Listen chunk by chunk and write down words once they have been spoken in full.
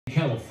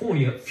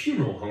California,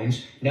 funeral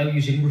homes now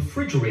using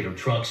refrigerator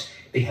trucks.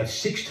 They have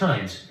 6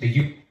 times the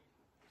use.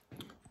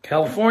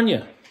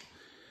 California,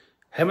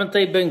 haven't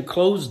they been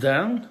closed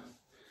down?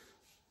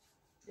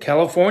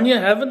 California,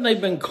 haven't they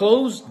been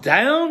closed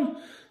down?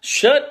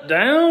 Shut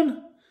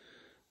down?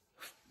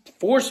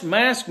 Forced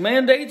mask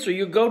mandates or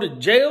you go to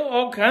jail?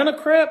 All kind of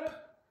crap?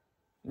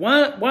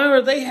 Why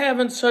are they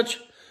having such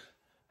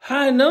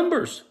high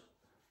numbers?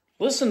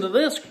 Listen to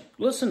this.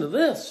 Listen to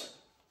this.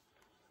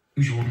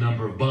 Usual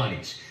number of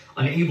bodies.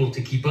 Unable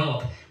to keep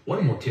up,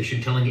 one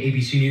mortician telling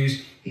ABC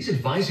News he's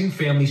advising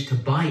families to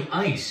buy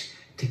ice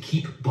to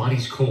keep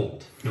bodies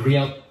cold.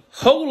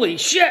 Holy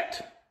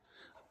shit!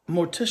 A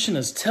mortician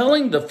is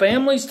telling the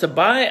families to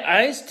buy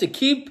ice to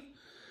keep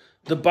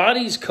the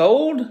bodies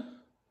cold?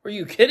 Are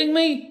you kidding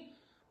me?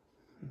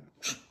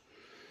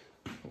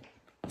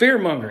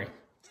 Fear-mongering.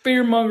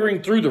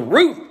 Fear-mongering through the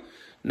roof.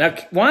 Now,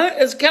 why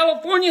is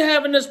California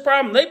having this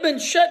problem? They've been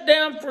shut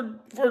down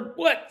for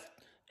what,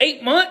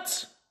 8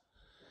 months?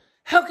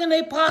 How can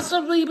they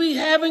possibly be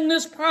having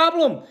this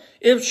problem?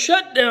 If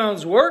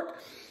shutdowns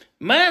work,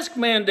 mask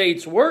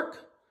mandates work.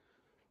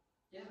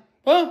 Yeah.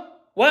 Well,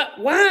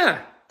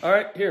 why? All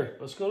right, here,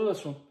 let's go to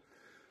this one.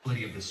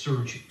 Plenty of the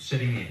surge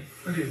setting in.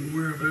 I didn't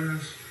wear a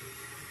mask.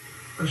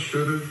 I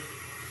should have.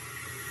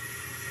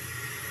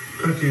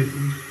 I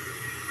didn't.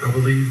 I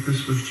believe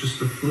this was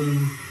just a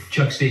flu.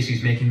 Chuck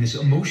Stacy's making this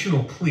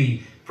emotional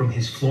plea from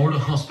his Florida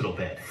hospital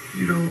bed.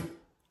 You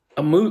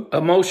know,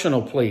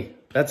 emotional plea.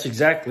 That's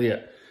exactly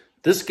it.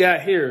 This guy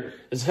here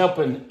is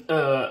helping,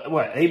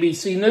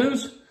 ABC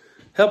News?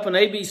 Helping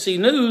ABC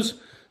News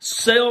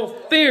sell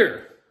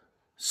fear.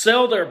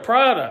 Sell their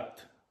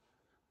product,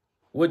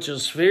 which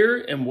is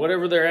fear and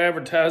whatever they're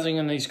advertising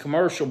in these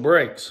commercial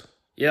breaks.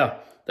 Yeah,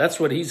 that's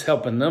what he's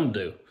helping them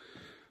do.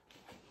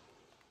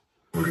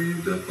 Or you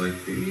end up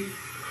like me.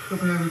 I'm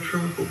having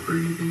trouble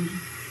breathing.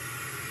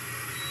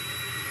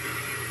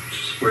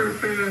 Just wear a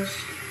mask.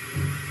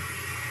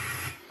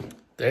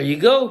 There you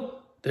go.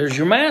 There's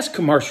your mask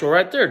commercial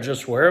right there.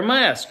 Just wear a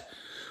mask.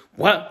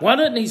 Why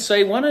didn't he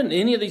say, why didn't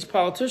any of these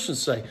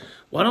politicians say,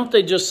 why don't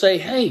they just say,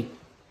 hey,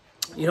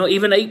 you know,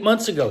 even 8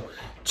 months ago,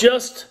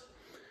 just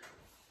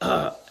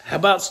how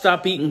about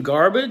stop eating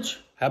garbage?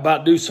 How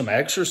about do some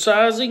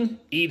exercising?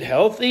 Eat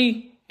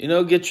healthy? You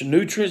know, get your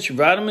nutrients, your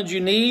vitamins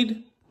you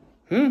need?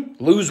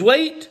 Lose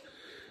weight?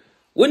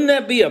 Wouldn't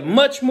that be a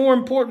much more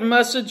important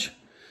message?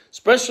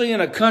 Especially in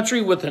a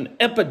country with an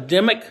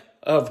epidemic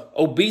of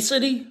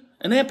obesity?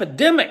 An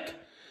epidemic.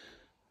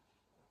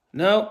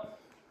 No,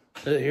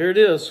 here it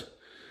is.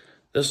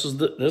 This is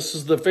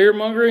the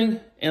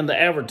fear-mongering and the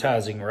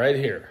advertising right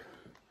here.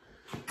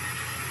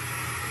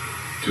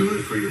 Do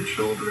it for your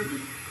children,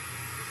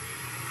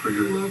 for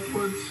your loved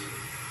ones.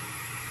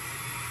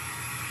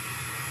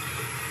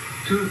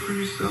 Do it for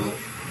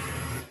yourself.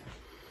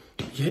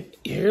 You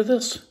hear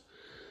this?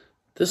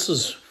 This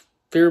is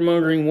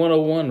fear-mongering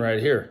 101 right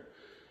here.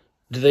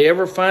 Do they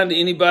ever find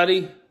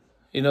anybody,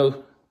 you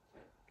know,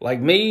 like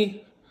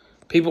me,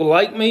 people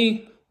like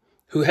me,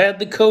 who had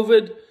the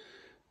COVID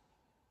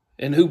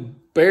and who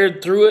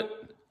bared through it?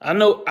 I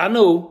know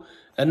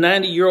a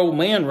 90-year-old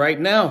man right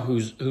now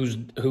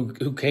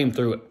who came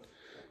through it.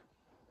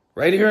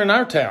 Right here in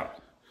our town.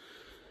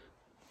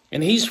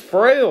 And he's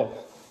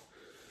frail.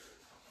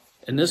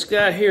 And this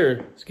guy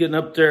here is getting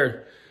up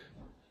there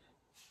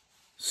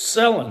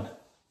selling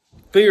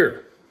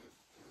fear.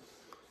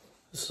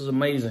 This is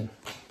amazing.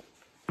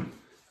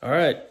 All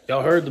right,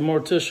 y'all heard the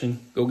mortician.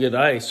 Go get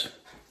ice.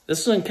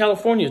 This is in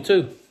California,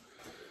 too.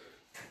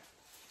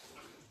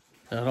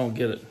 I don't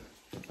get it.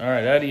 All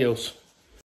right, adios.